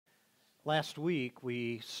Last week,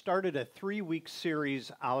 we started a 3-week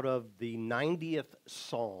series out of the 90th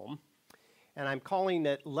Psalm, and I'm calling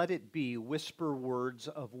it Let It Be Whisper Words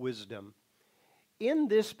of Wisdom. In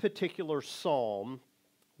this particular psalm,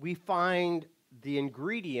 we find the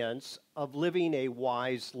ingredients of living a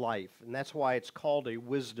wise life, and that's why it's called a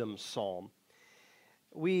wisdom psalm.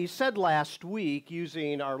 We said last week,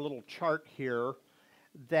 using our little chart here,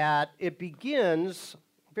 that it begins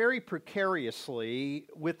very precariously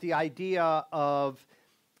with the idea of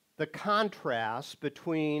the contrast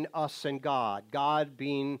between us and God. God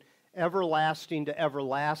being everlasting to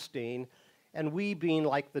everlasting, and we being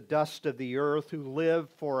like the dust of the earth who live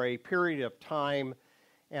for a period of time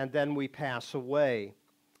and then we pass away.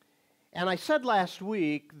 And I said last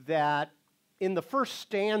week that in the first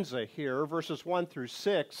stanza here, verses 1 through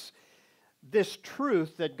 6, this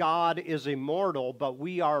truth that God is immortal, but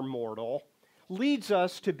we are mortal, leads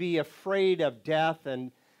us to be afraid of death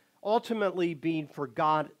and ultimately being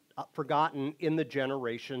forgotten in the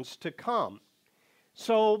generations to come.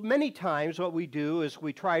 So many times what we do is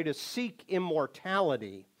we try to seek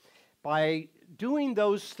immortality by doing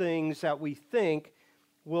those things that we think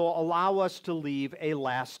will allow us to leave a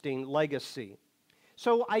lasting legacy.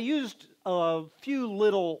 So I used a few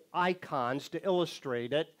little icons to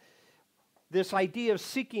illustrate it. This idea of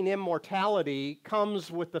seeking immortality comes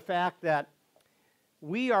with the fact that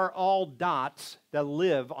we are all dots that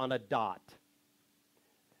live on a dot.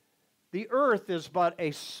 The earth is but a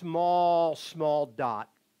small, small dot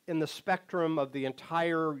in the spectrum of the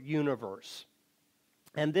entire universe.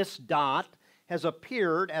 And this dot has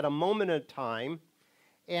appeared at a moment in time,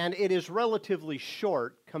 and it is relatively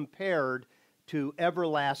short compared to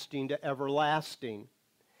everlasting to everlasting.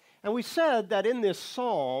 And we said that in this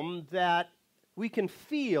psalm that we can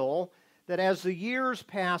feel that as the years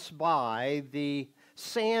pass by, the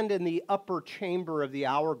sand in the upper chamber of the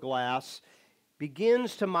hourglass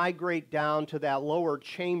begins to migrate down to that lower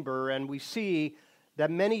chamber, and we see that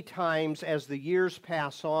many times as the years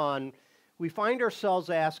pass on, we find ourselves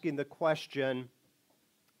asking the question,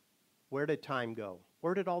 where did time go?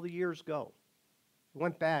 Where did all the years go? It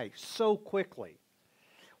went by so quickly.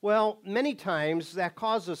 Well, many times that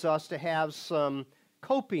causes us to have some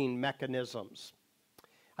coping mechanisms.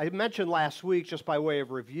 I mentioned last week, just by way of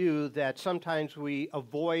review, that sometimes we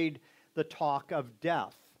avoid the talk of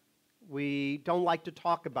death. We don't like to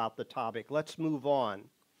talk about the topic. Let's move on.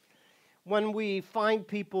 When we find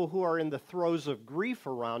people who are in the throes of grief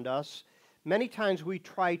around us, many times we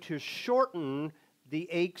try to shorten the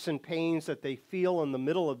aches and pains that they feel in the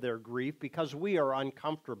middle of their grief because we are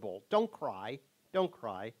uncomfortable. Don't cry. Don't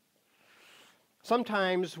cry.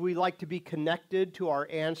 Sometimes we like to be connected to our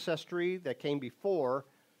ancestry that came before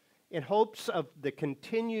in hopes of the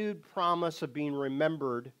continued promise of being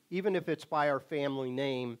remembered, even if it's by our family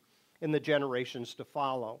name, in the generations to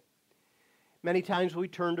follow. Many times we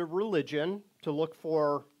turn to religion to look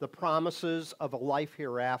for the promises of a life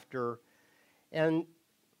hereafter, and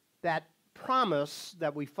that promise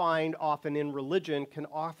that we find often in religion can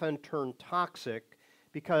often turn toxic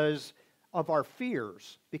because of our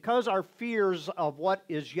fears. Because our fears of what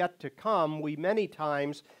is yet to come, we many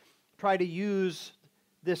times try to use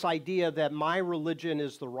this idea that my religion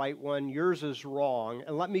is the right one, yours is wrong,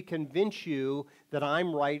 and let me convince you that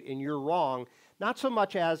I'm right and you're wrong, not so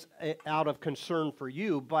much as out of concern for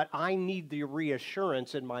you, but I need the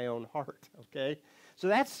reassurance in my own heart, okay? So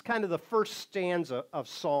that's kind of the first stanza of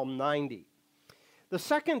Psalm 90. The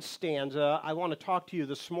second stanza I want to talk to you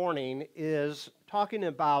this morning is talking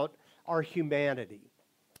about our humanity,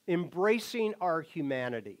 embracing our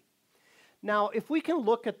humanity. Now, if we can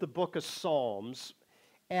look at the book of Psalms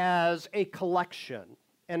as a collection,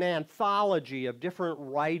 an anthology of different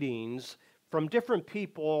writings from different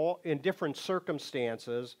people in different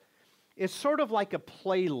circumstances, it's sort of like a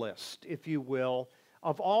playlist, if you will,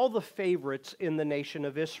 of all the favorites in the nation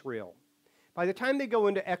of Israel. By the time they go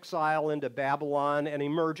into exile into Babylon and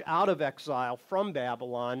emerge out of exile from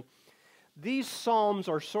Babylon, these psalms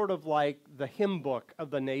are sort of like the hymn book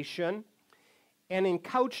of the nation. And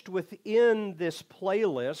encouched within this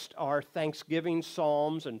playlist are thanksgiving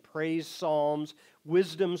psalms and praise psalms,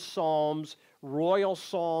 wisdom psalms, royal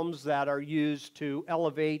psalms that are used to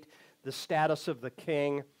elevate the status of the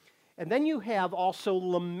king. And then you have also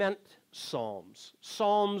lament psalms,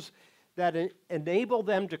 psalms that enable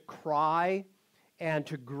them to cry and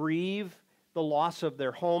to grieve the loss of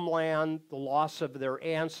their homeland, the loss of their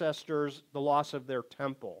ancestors, the loss of their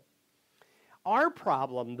temple. Our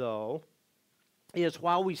problem, though, is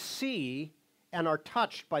while we see and are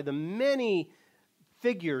touched by the many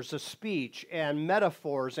figures of speech and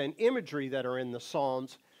metaphors and imagery that are in the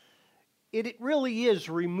Psalms, it really is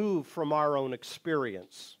removed from our own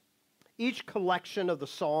experience. Each collection of the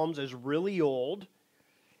Psalms is really old.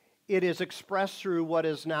 It is expressed through what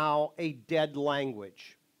is now a dead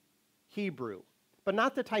language, Hebrew, but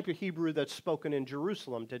not the type of Hebrew that's spoken in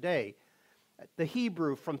Jerusalem today, the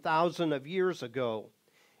Hebrew from thousands of years ago.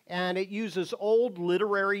 And it uses old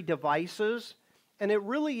literary devices, and it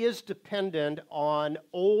really is dependent on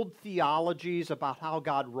old theologies about how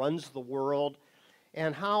God runs the world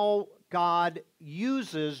and how God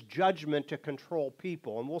uses judgment to control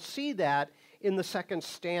people. And we'll see that in the second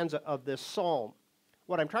stanza of this psalm.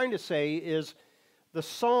 What I'm trying to say is the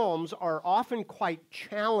Psalms are often quite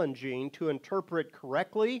challenging to interpret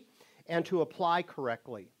correctly and to apply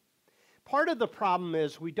correctly. Part of the problem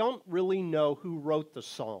is we don't really know who wrote the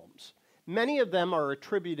Psalms. Many of them are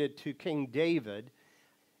attributed to King David.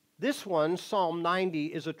 This one, Psalm 90,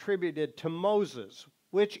 is attributed to Moses,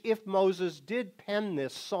 which if Moses did pen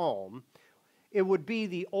this psalm, it would be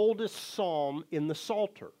the oldest psalm in the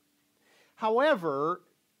Psalter. However,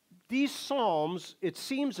 these psalms, it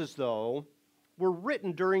seems as though, were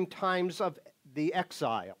written during times of the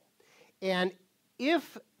exile. And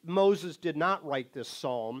if Moses did not write this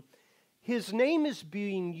psalm, his name is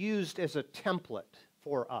being used as a template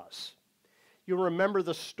for us. You'll remember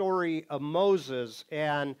the story of Moses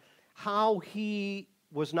and how he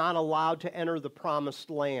was not allowed to enter the promised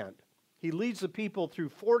land. He leads the people through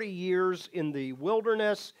 40 years in the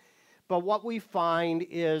wilderness, but what we find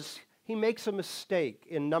is he makes a mistake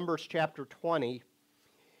in Numbers chapter 20.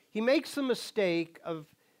 He makes the mistake of,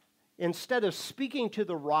 instead of speaking to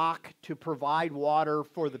the rock to provide water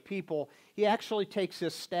for the people, he actually takes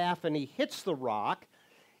his staff and he hits the rock.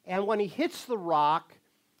 And when he hits the rock,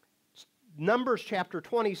 Numbers chapter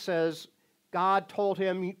 20 says, God told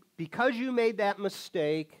him, because you made that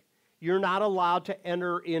mistake, you're not allowed to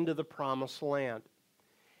enter into the promised land.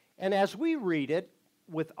 And as we read it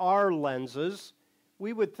with our lenses,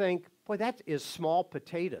 we would think, boy, that is small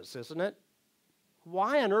potatoes, isn't it?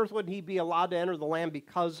 Why on earth wouldn't he be allowed to enter the land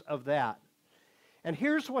because of that? And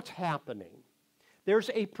here's what's happening. There's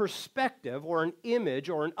a perspective or an image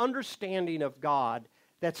or an understanding of God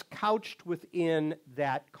that's couched within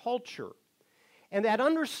that culture. And that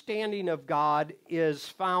understanding of God is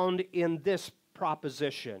found in this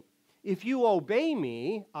proposition. If you obey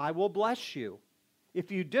me, I will bless you.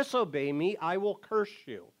 If you disobey me, I will curse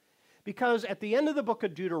you. Because at the end of the book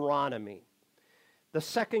of Deuteronomy, the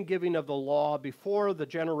second giving of the law before the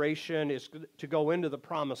generation is to go into the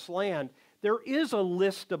promised land, there is a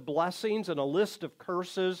list of blessings and a list of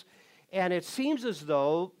curses, and it seems as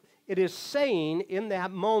though it is saying in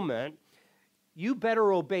that moment, you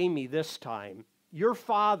better obey me this time. Your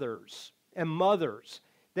fathers and mothers,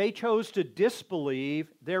 they chose to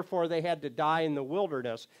disbelieve, therefore they had to die in the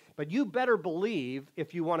wilderness, but you better believe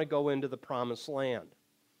if you want to go into the promised land.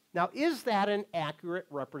 Now, is that an accurate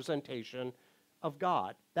representation of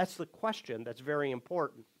God? That's the question that's very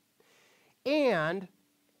important. And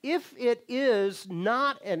if it is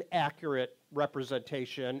not an accurate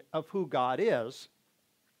representation of who God is,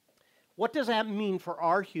 what does that mean for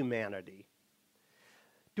our humanity?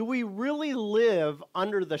 Do we really live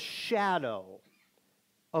under the shadow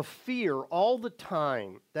of fear all the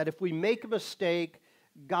time that if we make a mistake,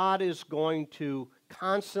 God is going to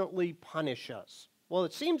constantly punish us? Well,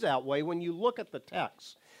 it seems that way when you look at the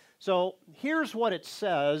text. So here's what it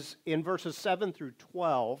says in verses 7 through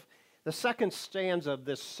 12, the second stanza of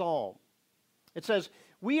this psalm. It says,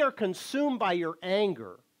 "We are consumed by your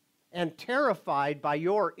anger and terrified by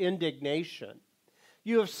your indignation.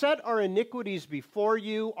 You have set our iniquities before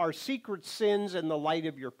you, our secret sins in the light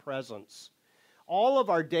of your presence. All of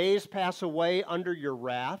our days pass away under your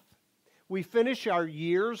wrath. We finish our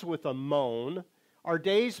years with a moan. Our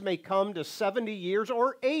days may come to 70 years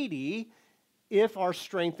or 80 if our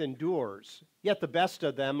strength endures. Yet the best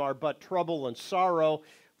of them are but trouble and sorrow,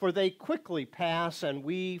 for they quickly pass and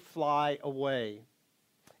we fly away.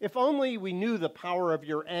 If only we knew the power of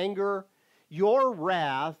your anger. Your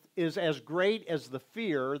wrath is as great as the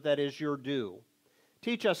fear that is your due.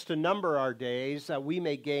 Teach us to number our days that we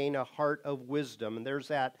may gain a heart of wisdom." And there's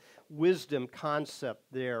that wisdom concept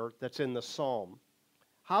there that's in the psalm.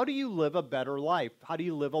 How do you live a better life? How do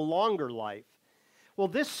you live a longer life? Well,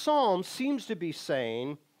 this psalm seems to be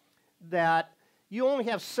saying that you only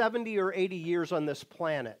have 70 or 80 years on this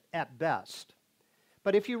planet at best.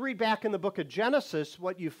 But if you read back in the book of Genesis,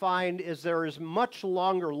 what you find is there is much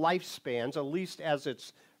longer lifespans, at least as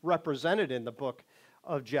it's represented in the book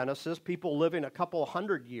of Genesis, people living a couple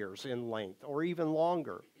hundred years in length or even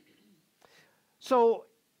longer. So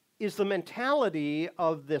is the mentality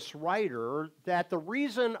of this writer that the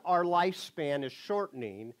reason our lifespan is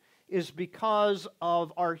shortening is because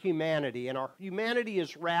of our humanity. And our humanity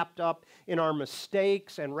is wrapped up in our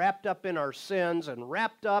mistakes and wrapped up in our sins and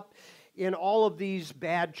wrapped up in all of these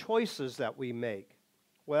bad choices that we make.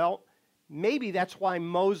 Well, maybe that's why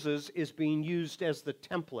Moses is being used as the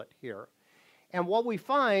template here. And what we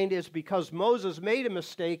find is because Moses made a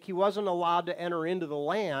mistake, he wasn't allowed to enter into the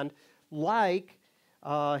land like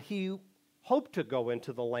he hoped to go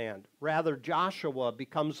into the land. Rather, Joshua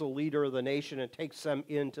becomes the leader of the nation and takes them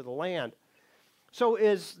into the land. So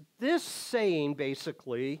is this saying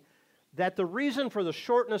basically that the reason for the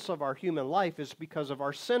shortness of our human life is because of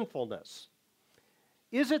our sinfulness?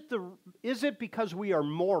 Is it because we are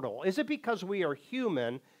mortal? Is it because we are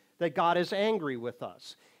human that God is angry with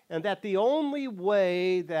us? And that the only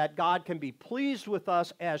way that God can be pleased with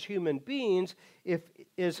us as human beings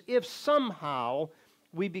is if somehow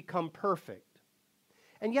we become perfect.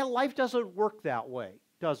 And yet life doesn't work that way,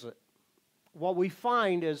 does it? What we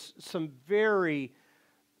find is some very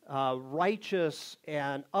righteous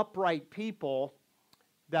and upright people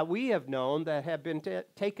that we have known that have been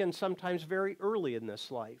taken sometimes very early in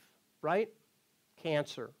this life, right?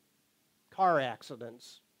 Cancer, car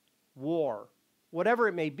accidents, war, whatever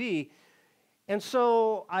it may be. And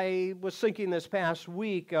so I was thinking this past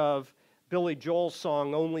week of Billy Joel's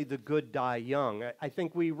song, Only the Good Die Young. I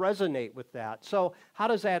think we resonate with that. So how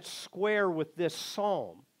does that square with this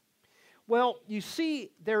psalm? Well, you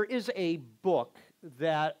see, there is a book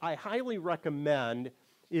that I highly recommend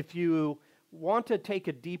if you want to take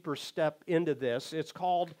a deeper step into this. It's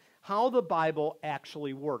called How the Bible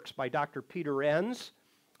Actually Works by Dr. Peter Enns.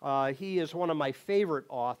 He is one of my favorite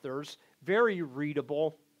authors, very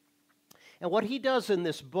readable. And what he does in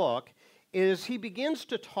this book is he begins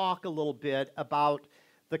to talk a little bit about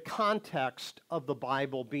the context of the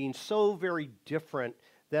Bible being so very different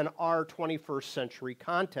than our 21st century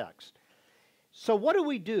context. So what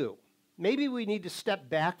do? Maybe we need to step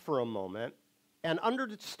back for a moment and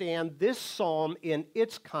understand this psalm in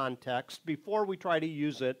its context before we try to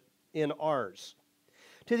use it in ours.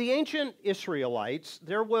 To the ancient Israelites,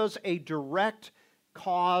 there was a direct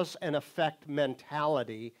cause and effect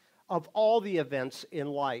mentality of all the events in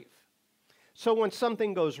life. So when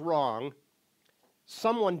something goes wrong,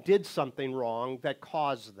 someone did something wrong that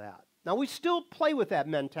caused that. Now we still play with that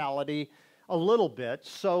mentality a little bit.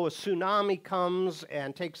 So a tsunami comes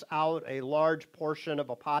and takes out a large portion of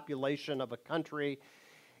a population of a country,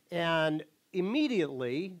 and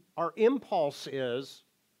immediately our impulse is,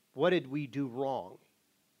 what did we do wrong?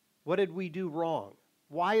 What did we do wrong?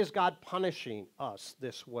 Why is God punishing us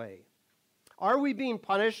this way? Are we being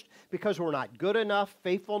punished because we're not good enough,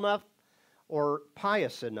 faithful enough, or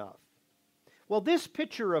pious enough? Well, this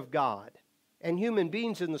picture of God and human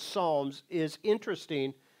beings in the Psalms is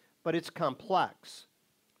interesting, but it's complex.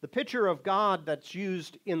 The picture of God that's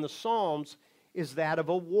used in the Psalms is that of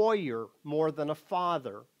a warrior more than a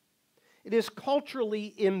father. It is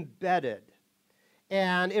culturally embedded,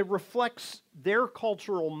 and it reflects their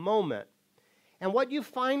cultural moment. And what you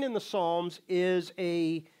find in the Psalms is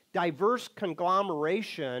a diverse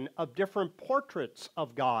conglomeration of different portraits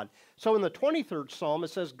of God. So in the 23rd Psalm, it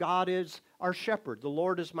says, God is our shepherd. The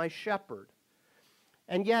Lord is my shepherd.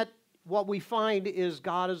 And yet, what we find is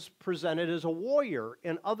God is presented as a warrior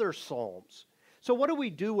in other Psalms. So what do we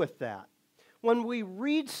do with that? When we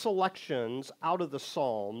read selections out of the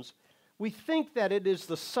Psalms, we think that it is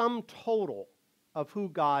the sum total of who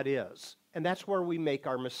God is. And that's where we make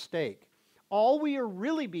our mistake. All we are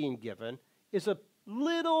really being given is a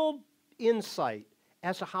little insight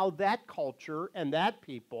as to how that culture and that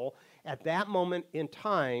people at that moment in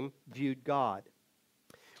time viewed God.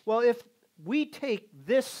 Well, if we take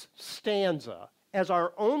this stanza as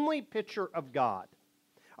our only picture of God,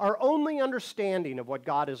 our only understanding of what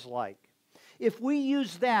God is like, if we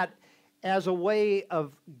use that as a way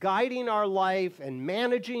of guiding our life and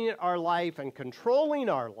managing our life and controlling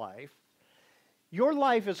our life, your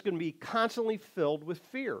life is going to be constantly filled with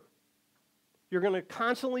fear. You're going to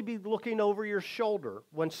constantly be looking over your shoulder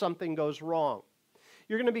when something goes wrong.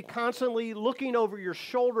 You're going to be constantly looking over your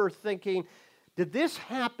shoulder thinking, did this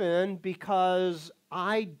happen because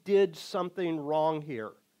I did something wrong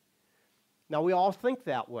here? Now, we all think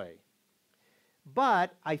that way.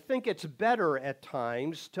 But I think it's better at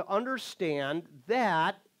times to understand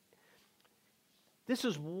that this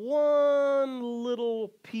is one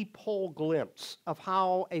little peephole glimpse of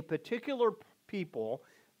how a particular people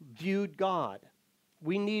viewed God.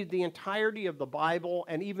 We need the entirety of the Bible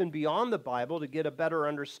and even beyond the Bible to get a better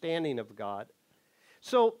understanding of God.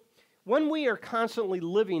 So, when we are constantly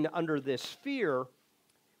living under this fear,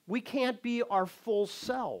 we can't be our full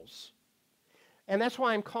selves. And that's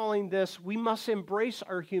why I'm calling this, we must embrace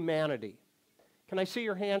our humanity. Can I see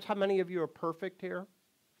your hands? How many of you are perfect here?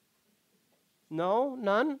 No?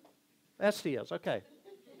 None? Esty is, okay.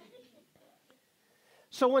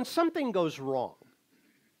 So when something goes wrong,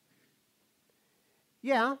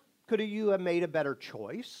 yeah, could you have made a better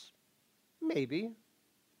choice? Maybe,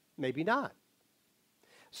 maybe not.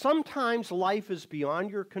 Sometimes life is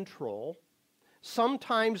beyond your control.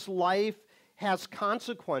 Sometimes life has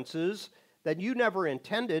consequences that you never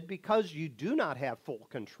intended because you do not have full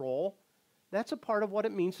control. That's a part of what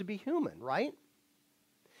it means to be human, right?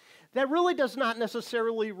 That really does not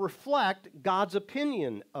necessarily reflect God's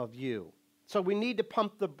opinion of you. So we need to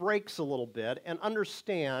pump the brakes a little bit and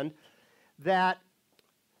understand that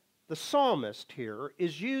the psalmist here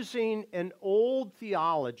is using an old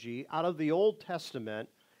theology out of the Old Testament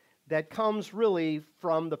that comes really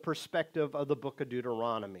from the perspective of the book of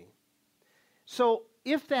Deuteronomy. So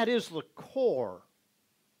if that is the core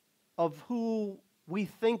of who we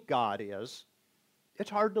think God is, it's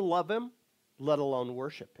hard to love him, let alone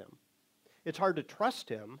worship him. It's hard to trust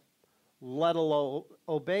him, let alone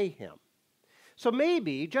obey him. So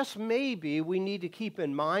maybe, just maybe, we need to keep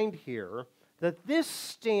in mind here that this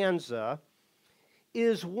stanza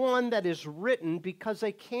is one that is written because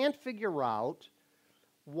they can't figure out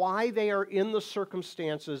why they are in the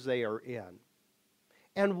circumstances they are in.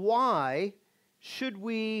 And why should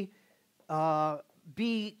we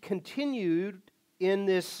be continued in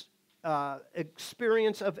this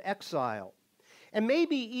experience of exile? And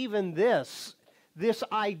maybe even this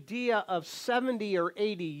idea of 70 or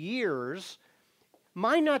 80 years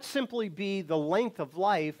might not simply be the length of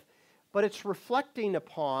life, but it's reflecting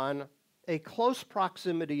upon a close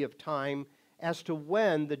proximity of time as to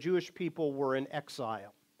when the Jewish people were in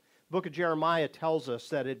exile. The book of Jeremiah tells us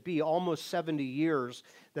that it'd be almost 70 years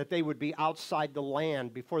that they would be outside the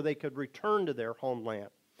land before they could return to their homeland.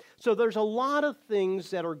 So there's a lot of things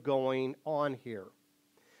that are going on here.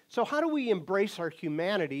 So how do we embrace our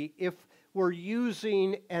humanity if we're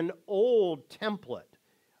using an old template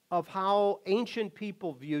of how ancient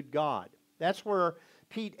people viewed God? That's where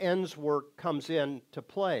Pete Enns' work comes in to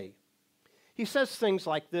play. He says things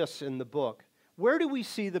like this in the book. Where do we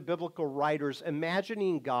see the biblical writers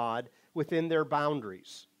imagining God within their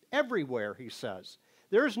boundaries? Everywhere, he says.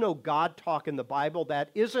 There is no God talk in the Bible that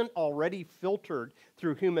isn't already filtered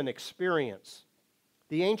through human experience.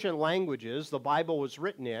 The ancient languages the Bible was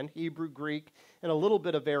written in, Hebrew, Greek, and a little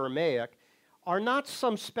bit of Aramaic, are not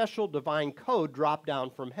some special divine code dropped down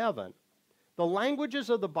from heaven. The languages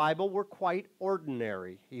of the Bible were quite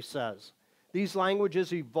ordinary, he says. These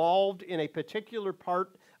languages evolved in a particular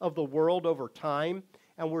part of the world over time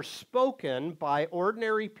and were spoken by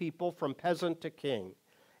ordinary people from peasant to king.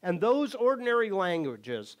 And those ordinary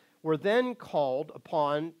languages were then called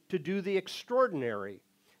upon to do the extraordinary,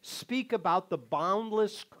 speak about the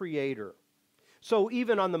boundless Creator. So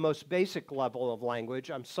even on the most basic level of language,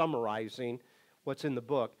 I'm summarizing what's in the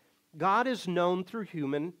book, God is known through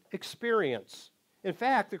human experience. In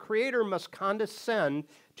fact, the Creator must condescend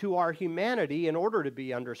to our humanity in order to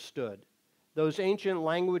be understood. Those ancient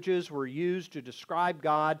languages were used to describe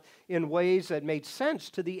God in ways that made sense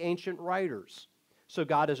to the ancient writers. So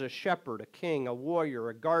God is a shepherd, a king, a warrior,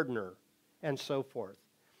 a gardener, and so forth.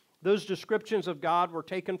 Those descriptions of God were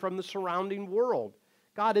taken from the surrounding world.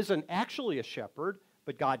 God isn't actually a shepherd,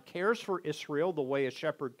 but God cares for Israel the way a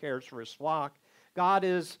shepherd cares for his flock. God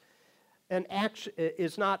is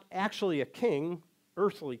not actually a king,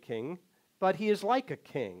 earthly king, but he is like a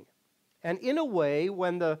king. And in a way,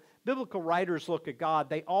 when the biblical writers look at God,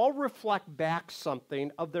 they all reflect back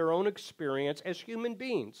something of their own experience as human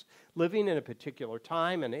beings, living in a particular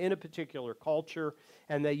time and in a particular culture,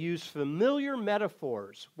 and they use familiar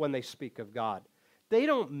metaphors when they speak of God. They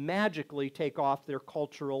don't magically take off their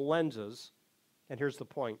cultural lenses, and here's the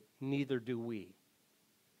point, neither do we.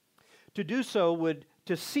 To do so would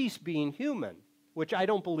to cease being human, which I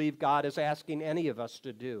don't believe God is asking any of us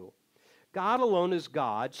to do. God alone is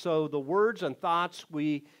God, so the words and thoughts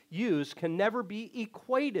we use can never be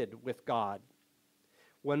equated with God.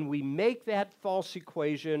 When we make that false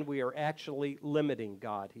equation, we are actually limiting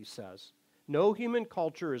God, he says. No human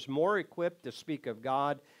culture is more equipped to speak of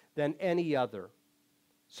God than any other.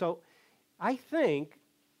 So I think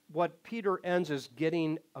what Peter Enns is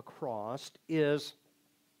getting across is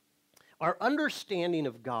our understanding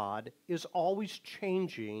of God is always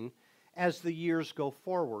changing as the years go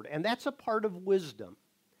forward, and that's a part of wisdom.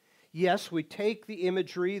 Yes, we take the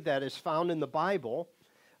imagery that is found in the Bible,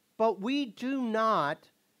 but we do not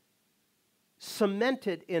cement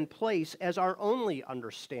it in place as our only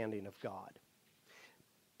understanding of God.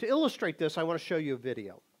 To illustrate this, I want to show you a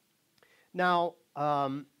video. Now,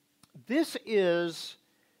 This is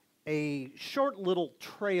a short little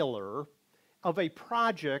trailer of a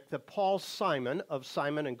project that Paul Simon of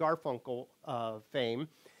Simon and Garfunkel fame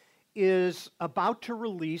is about to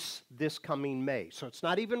release this coming May. So it's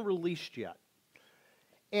not even released yet.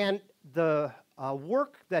 And the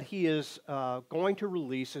work that he is going to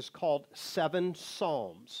release is called 7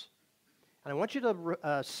 Psalms. And I want you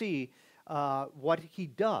to see what he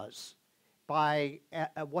does by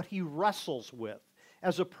what he wrestles with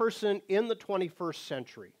as a person in the 21st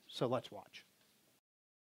century. So let's watch.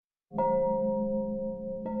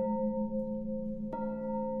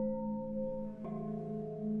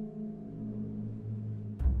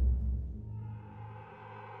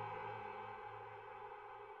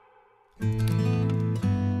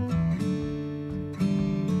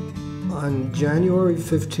 On January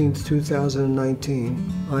 15th,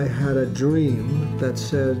 2019, I had a dream that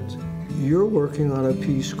said, "You're working on a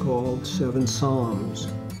piece called 7 Psalms."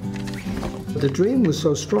 The dream was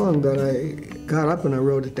so strong that I got up and I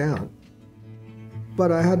wrote it down.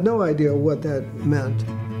 But I had no idea what that meant.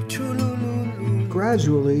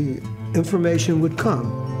 Gradually, information would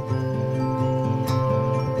come.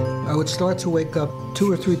 I would start to wake up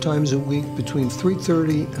 2 or 3 times a week between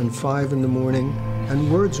 3:30 and 5 in the morning,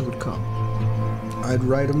 and words would come. I'd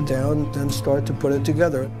write them down, then start to put it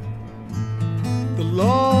together. The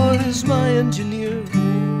Lord is my engineer.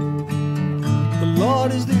 The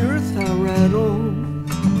Lord is the earth I ride on.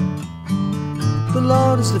 The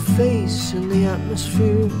Lord is the face in the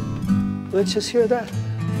atmosphere. Let's just hear that.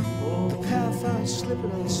 The path I slip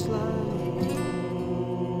and I slide.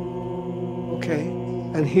 Okay,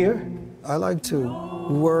 and here, I like to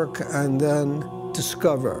work and then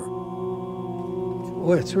discover.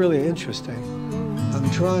 Well, it's really interesting. I'm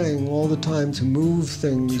trying all the time to move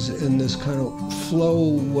things in this kind of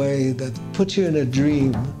flow way that puts you in a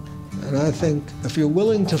dream. And I think if you're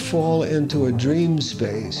willing to fall into a dream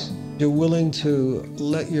space, you're willing to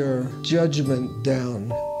let your judgment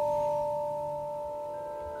down.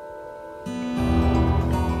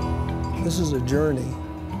 This is a journey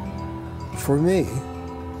for me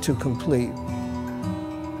to complete.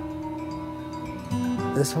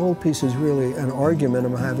 This whole piece is really an argument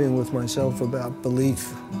I'm having with myself about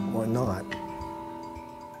belief or not.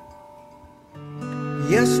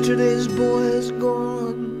 Yesterday's boy is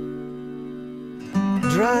gone,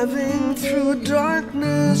 driving through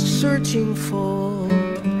darkness, searching for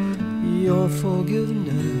your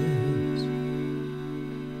forgiveness.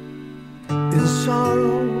 In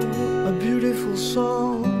sorrow, a beautiful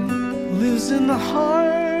song lives in the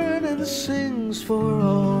heart and sings for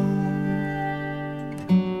all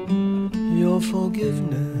your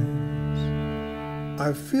forgiveness.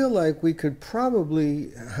 I feel like we could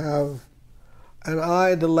probably have an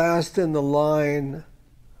eye the last in the line,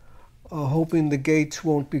 hoping the gates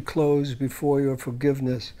won't be closed before your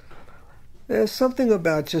forgiveness. There's something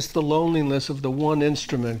about just the loneliness of the one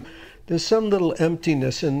instrument. There's some little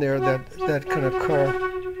emptiness in there that can occur.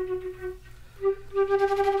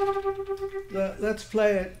 Let's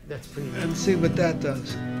play it. That's pretty nice. And see what that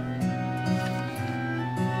does.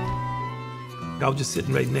 I was just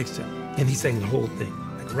sitting right next to him, and he sang the whole thing,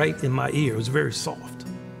 like right in my ear. It was very soft.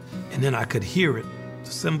 And then I could hear it, the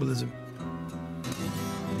symbolism,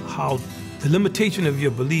 how the limitation of your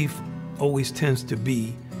belief always tends to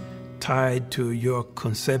be tied to your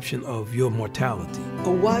conception of your mortality.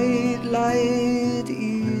 A white light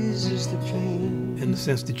eases the pain. In the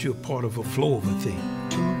sense that you're part of a flow of a thing.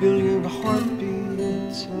 2 billion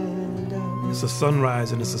heartbeats and It's a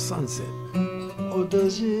sunrise and it's a sunset. Oh,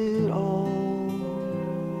 does it all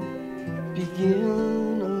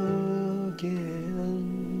begin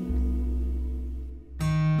again?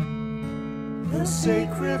 The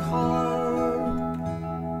sacred harp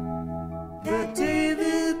that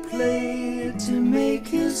David played to make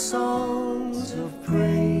his songs of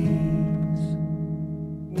praise.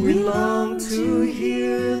 We long to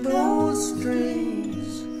hear those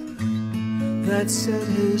strings that set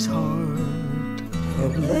his heart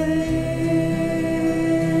ablaze.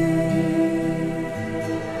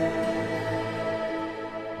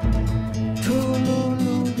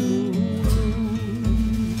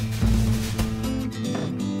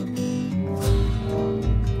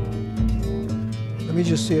 Let me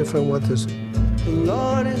just see if I want this. The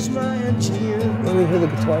Lord is my engineer. Let me hear the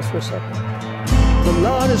guitars for a second. The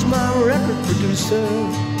Lord is my record producer.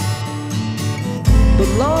 The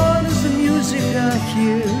Lord is the music I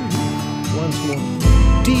hear. Once more.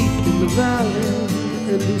 Deep in the valley,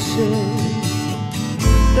 and he sings.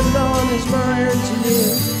 The Lord is my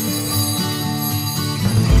engineer.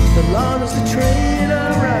 The Lord is the train I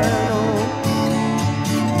ride on.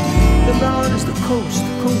 The about is the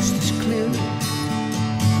coast is clear. The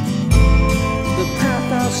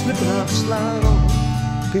path I'll slip and I'll slide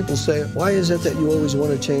on. People say, why is it that you always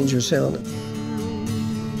want to change your sound?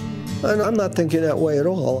 And I'm not thinking that way at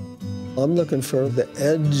all. I'm looking for the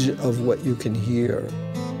edge of what you can hear.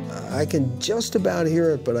 I can just about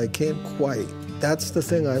hear it, but I can't quite. That's the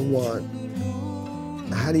thing I want.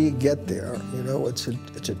 How do you get there? You know, it's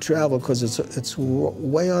a travel because it's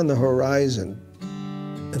way on the horizon.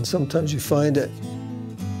 And sometimes you find it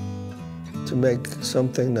to make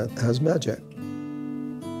something that has magic.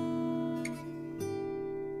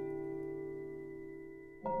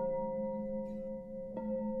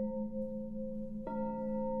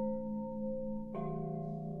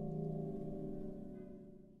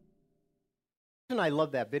 The reason I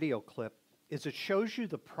love that video clip is it shows you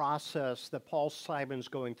the process that Paul Simon's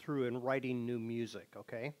going through in writing new music,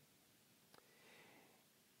 okay?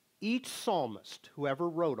 Each psalmist, whoever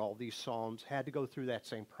wrote all these psalms, had to go through that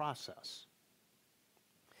same process.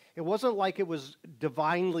 It wasn't like it was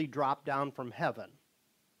divinely dropped down from heaven.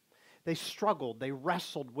 They struggled, they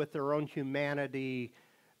wrestled with their own humanity,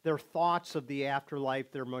 their thoughts of the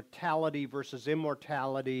afterlife, their mortality versus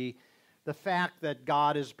immortality, the fact that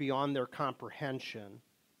God is beyond their comprehension.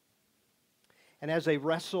 And as they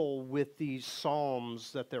wrestle with these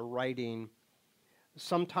psalms that they're writing,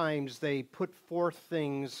 sometimes they put forth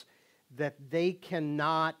things that they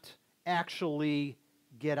cannot actually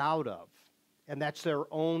get out of. And that's their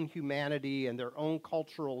own humanity and their own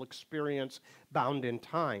cultural experience bound in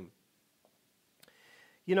time.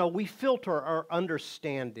 You know, we filter our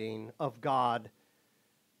understanding of God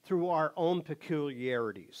through our own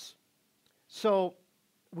peculiarities. So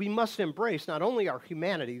we must embrace not only our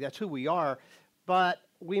humanity, that's who we are, but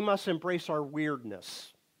we must embrace our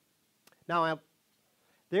weirdness. Now,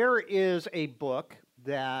 there is a book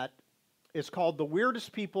that is called The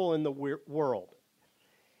Weirdest People in the World.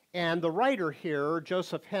 And the writer here,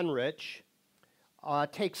 Joseph Henrich,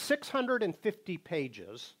 takes 650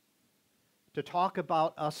 pages to talk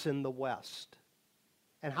about us in the West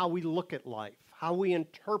and how we look at life, how we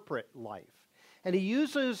interpret life. And he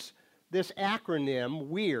uses this acronym,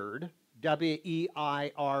 WEIRD,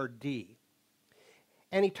 W-E-I-R-D.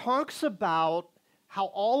 And he talks about how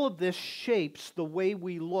all of this shapes the way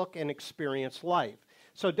we look and experience life.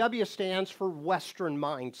 So W stands for Western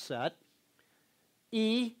mindset.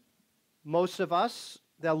 E, most of us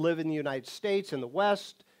that live in the United States, in the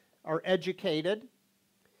West, are educated.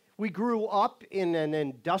 We grew up in an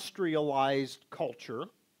industrialized culture.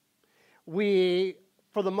 We,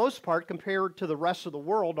 for the most part, compared to the rest of the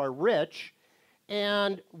world, are rich.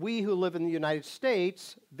 And we who live in the United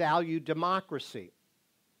States value democracy.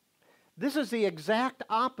 This is the exact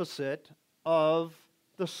opposite of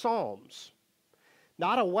the Psalms.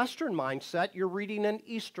 Not a Western mindset, you're reading an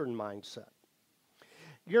Eastern mindset.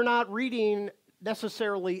 You're not reading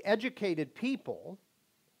necessarily educated people.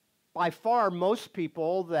 By far, most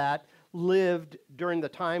people that lived during the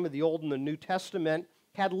time of the Old and the New Testament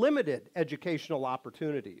had limited educational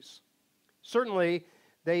opportunities. Certainly,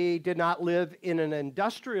 they did not live in an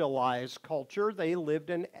industrialized culture. They lived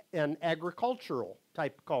in an agricultural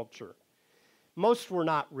type culture. Most were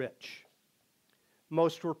not rich.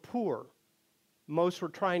 Most were poor. Most were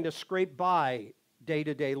trying to scrape by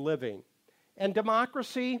day-to-day living. And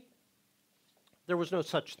democracy, there was no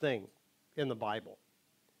such thing in the Bible.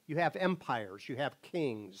 You have empires, you have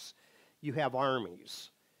kings, you have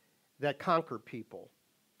armies that conquer people.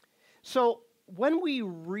 So when we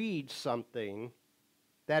read something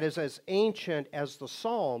that is as ancient as the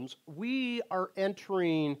Psalms, we are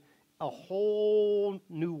entering a whole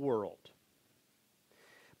new world.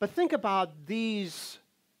 But think about these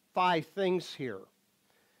 5 things here.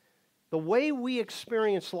 The way we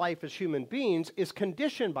experience life as human beings is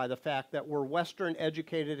conditioned by the fact that we're Western,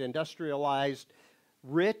 educated, industrialized,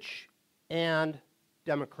 rich, and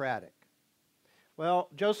democratic. Well,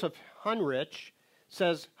 Joseph Henrich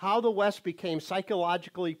says how the West became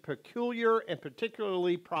psychologically peculiar and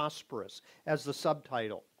particularly prosperous as the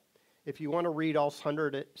subtitle. If you want to read all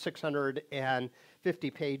 650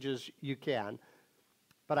 pages, you can.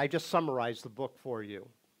 But I just summarized the book for you.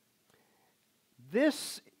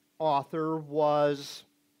 This author was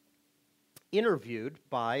interviewed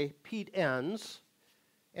by Pete Enns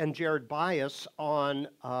and Jared Bias on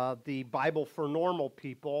the Bible for Normal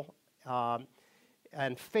People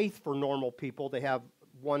and Faith for Normal People. They have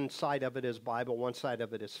one side of it is Bible, one side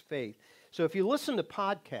of it is faith. So if you listen to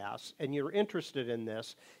podcasts and you're interested in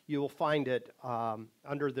this, you will find it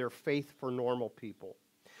under their Faith for Normal People.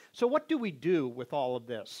 So what do we do with all of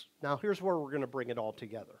this? Now here's where we're going to bring it all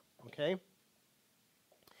together, okay?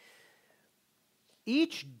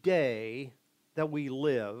 Each day that we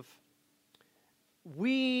live,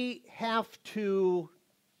 we have to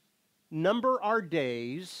number our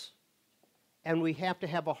days, and we have to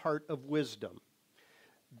have a heart of wisdom.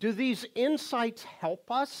 Do these insights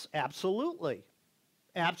help us? Absolutely.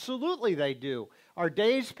 Absolutely they do. Our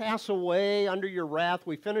days pass away under your wrath.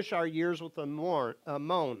 We finish our years with a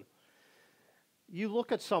moan. You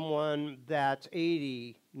look at someone that's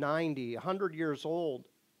 80, 90, 100 years old,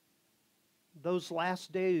 those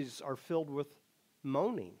last days are filled with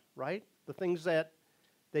moaning, right? The things that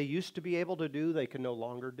they used to be able to do, they can no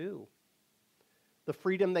longer do. The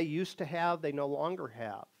freedom they used to have, they no longer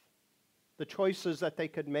have. The choices that they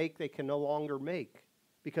could make, they can no longer make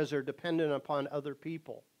because they're dependent upon other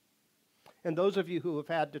people. And those of you who have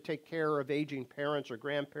had to take care of aging parents or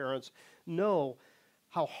grandparents know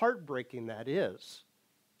how heartbreaking that is.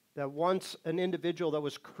 That once an individual that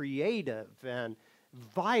was creative and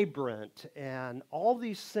vibrant and all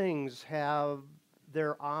these things have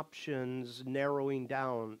their options narrowing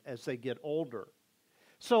down as they get older.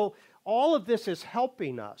 So all of this is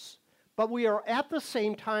helping us, but we are at the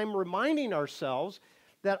same time reminding ourselves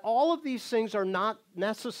that all of these things are not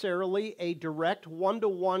necessarily a direct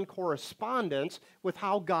one-to-one correspondence with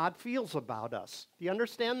how God feels about us. Do you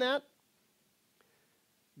understand that?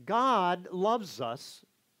 God loves us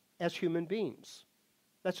as human beings.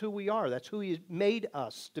 That's who we are. That's who He made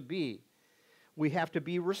us to be. We have to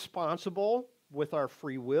be responsible with our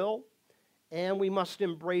free will, and we must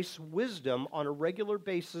embrace wisdom on a regular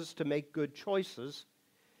basis to make good choices.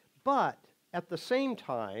 But at the same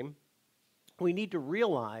time, we need to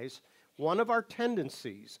realize one of our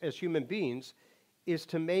tendencies as human beings is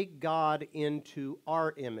to make God into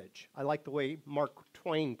our image. I like the way Mark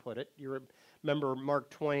Twain put it. You remember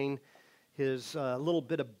Mark Twain, his little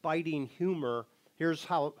bit of biting humor. Here's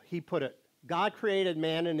how he put it. God created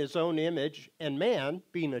man in His own image, and man,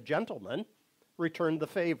 being a gentleman, returned the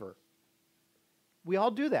favor. We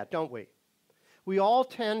all do that, don't we? We all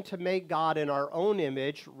tend to make God in our own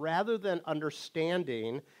image rather than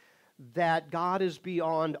understanding that God is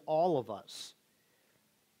beyond all of us.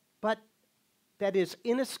 But that is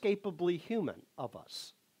inescapably human of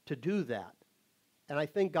us to do that. And I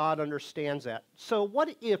think God understands that. So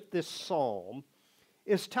what if this psalm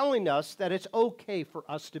is telling us that it's okay for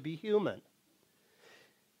us to be human?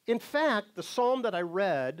 In fact, the psalm that I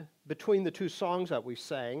read between the two songs that we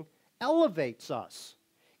sang elevates us.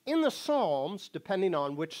 In the psalms, depending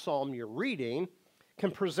on which psalm you're reading, can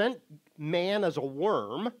present man as a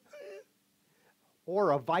worm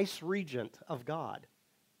or a vice-regent of God.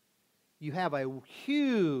 You have a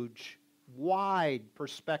huge, wide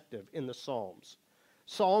perspective in the Psalms.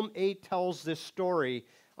 Psalm 8 tells this story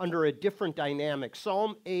under a different dynamic.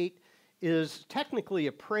 Psalm 8 is technically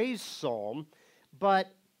a praise psalm,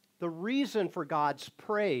 but the reason for God's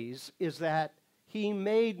praise is that He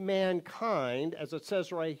made mankind, as it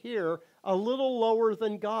says right here, a little lower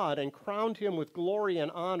than God and crowned him with glory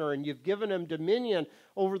and honor, and you've given him dominion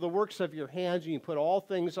over the works of your hands, and you put all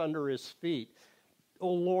things under his feet. O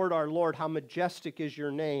Lord, our Lord, how majestic is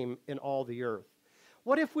your name in all the earth.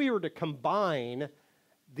 What if we were to combine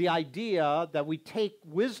the idea that we take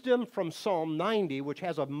wisdom from Psalm 90, which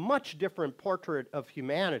has a much different portrait of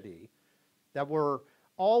humanity, that we're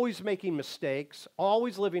always making mistakes,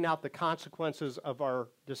 always living out the consequences of our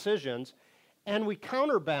decisions, and we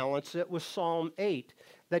counterbalance it with Psalm 8,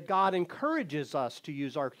 that God encourages us to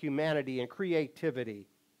use our humanity and creativity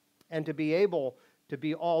and to be able to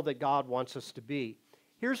be all that God wants us to be.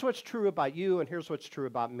 Here's what's true about you, and here's what's true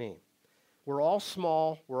about me. We're all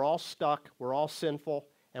small, we're all stuck, we're all sinful,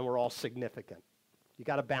 and we're all significant. You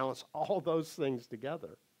got to balance all those things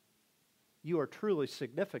together. You are truly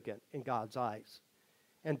significant in God's eyes.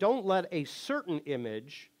 And don't let a certain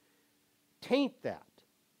image taint that.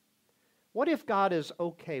 What if God is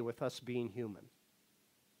okay with us being human?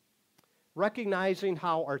 Recognizing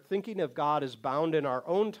how our thinking of God is bound in our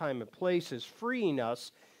own time and place is freeing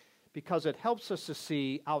us because it helps us to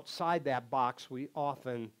see outside that box we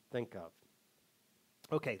often think of.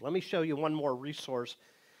 Okay, let me show you one more resource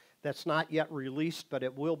that's not yet released, but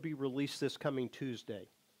it will be released this coming Tuesday.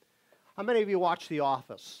 How many of you watch The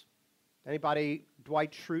Office? Anybody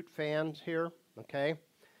Dwight Schrute fans here? Okay.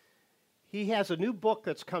 He has a new book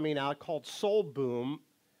that's coming out called Soul Boom,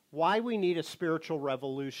 Why We Need a Spiritual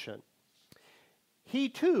Revolution. He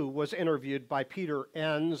too was interviewed by Peter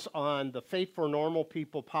Enns on the Faith for Normal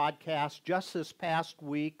People podcast just this past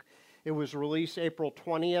week. It was released April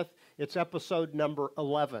 20th. It's episode number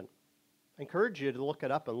 11. I encourage you to look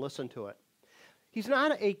it up and listen to it. He's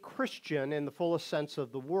not a Christian in the fullest sense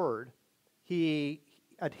of the word. He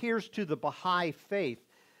adheres to the Baha'i faith,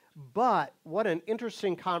 But what an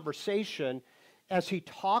interesting conversation as he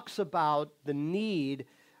talks about the need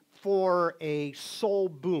for a soul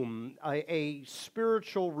boom, a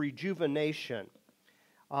spiritual rejuvenation.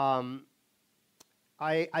 I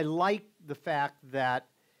like the fact that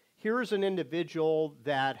here is an individual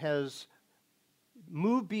that has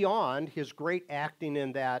moved beyond his great acting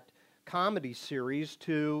in that comedy series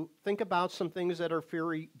to think about some things that are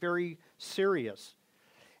very, very serious.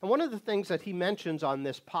 And one of the things that he mentions on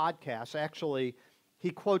this podcast, actually, he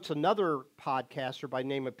quotes another podcaster by the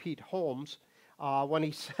name of Pete Holmes when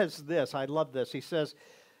he says this. I love this. He says,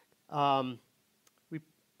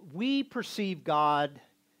 we perceive God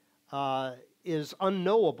is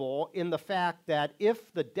unknowable in the fact that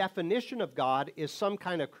if the definition of God is some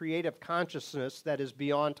kind of creative consciousness that is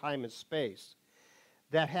beyond time and space,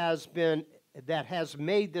 that has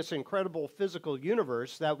made this incredible physical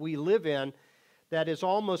universe that we live in that is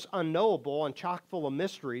almost unknowable and chock full of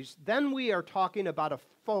mysteries, then we are talking about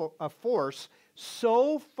a force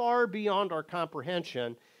so far beyond our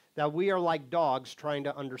comprehension that we are like dogs trying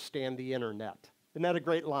to understand the internet. Isn't that a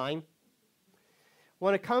great line?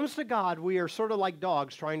 When it comes to God, we are sort of like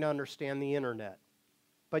dogs trying to understand the internet.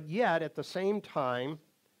 But yet, at the same time,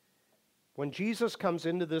 when Jesus comes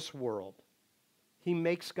into this world, he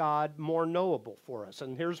makes God more knowable for us.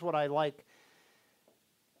 And here's what I like.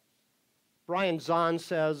 Brian Zahnd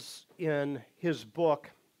says in his book,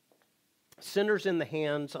 Sinners in the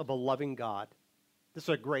Hands of a Loving God. This is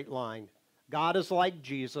a great line. God is like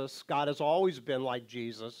Jesus. God has always been like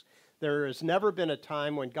Jesus. There has never been a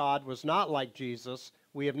time when God was not like Jesus.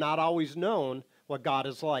 We have not always known what God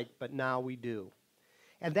is like, but now we do.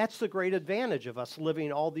 And that's the great advantage of us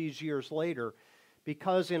living all these years later,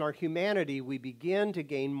 because in our humanity we begin to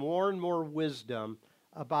gain more and more wisdom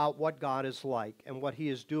about what God is like and what he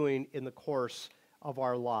is doing in the course of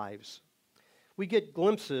our lives. We get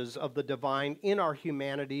glimpses of the divine in our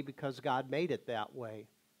humanity because God made it that way.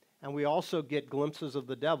 And we also get glimpses of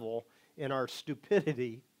the devil in our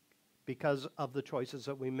stupidity because of the choices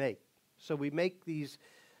that we make. So we make these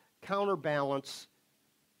counterbalance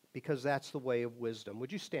because that's the way of wisdom.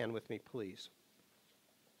 Would you stand with me, please?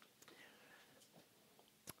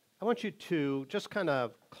 I want you to just kind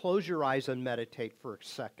of close your eyes and meditate for a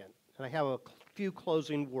second. And I have a few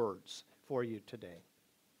closing words for you today.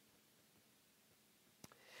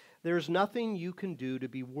 There's nothing you can do to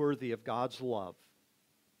be worthy of God's love.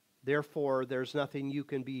 Therefore, there's nothing you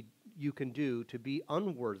can do to be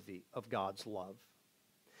unworthy of God's love.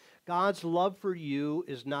 God's love for you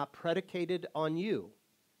is not predicated on you.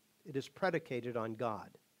 It is predicated on God.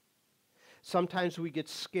 Sometimes we get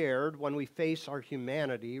scared when we face our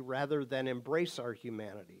humanity rather than embrace our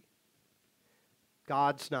humanity.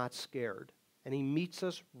 God's not scared, and he meets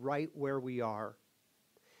us right where we are.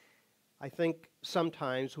 I think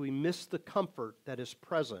sometimes we miss the comfort that is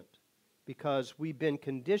present because we've been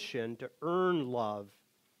conditioned to earn love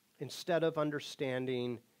instead of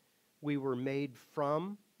understanding we were made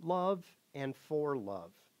from love and for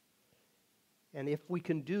love. And if we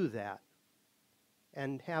can do that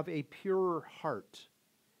and have a pure heart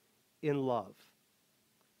in love,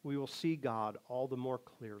 we will see God all the more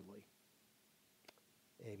clearly.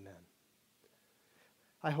 Amen.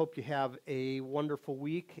 I hope you have a wonderful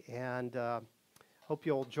week, and hope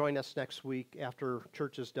you'll join us next week after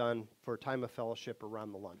church is done for a time of fellowship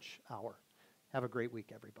around the lunch hour. Have a great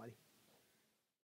week, everybody.